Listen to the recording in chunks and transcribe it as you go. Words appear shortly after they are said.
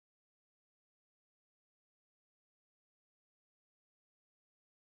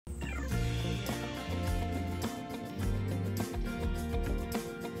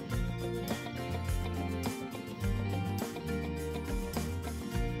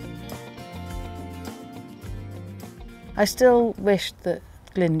I still wish that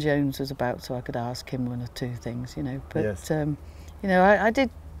Glyn Jones was about so I could ask him one or two things, you know. But Yes. you know, I did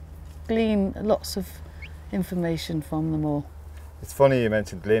glean lots of information from them all. It's funny you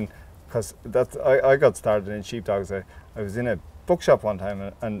mentioned Glyn, because I got started in sheepdogs. I was in a bookshop one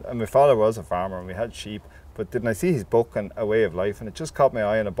time, and my father was a farmer and we had sheep, but then I see his book and A Way of Life, and it just caught my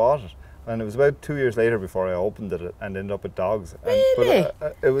eye and I bought it. And it was about 2 years later before I opened it and ended up with dogs. Really?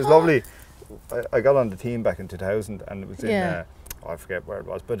 But it was lovely. I got on the team back in 2000 and it was in, Yeah. I forget where it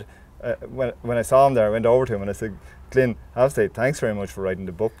was, but when I saw him there, I went over to him and I said, Glyn, I have to say thanks very much for writing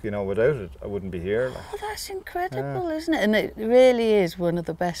the book. You know, without it, I wouldn't be here. Like. Oh, that's incredible, isn't it? And it really is one of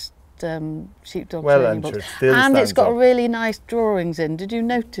the best sheepdog Well, training and books. sure, still And it's stands got up. really nice drawings in. Did you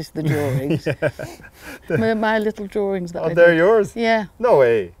notice the drawings? my little drawings that I they're did. yours? Yeah. No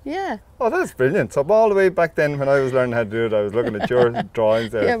way. Yeah. Oh, that's brilliant. So all the way back then when I was learning how to do it, I was looking at your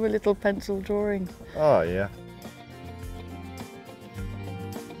drawings there. Yeah, with little pencil drawings. Oh, yeah.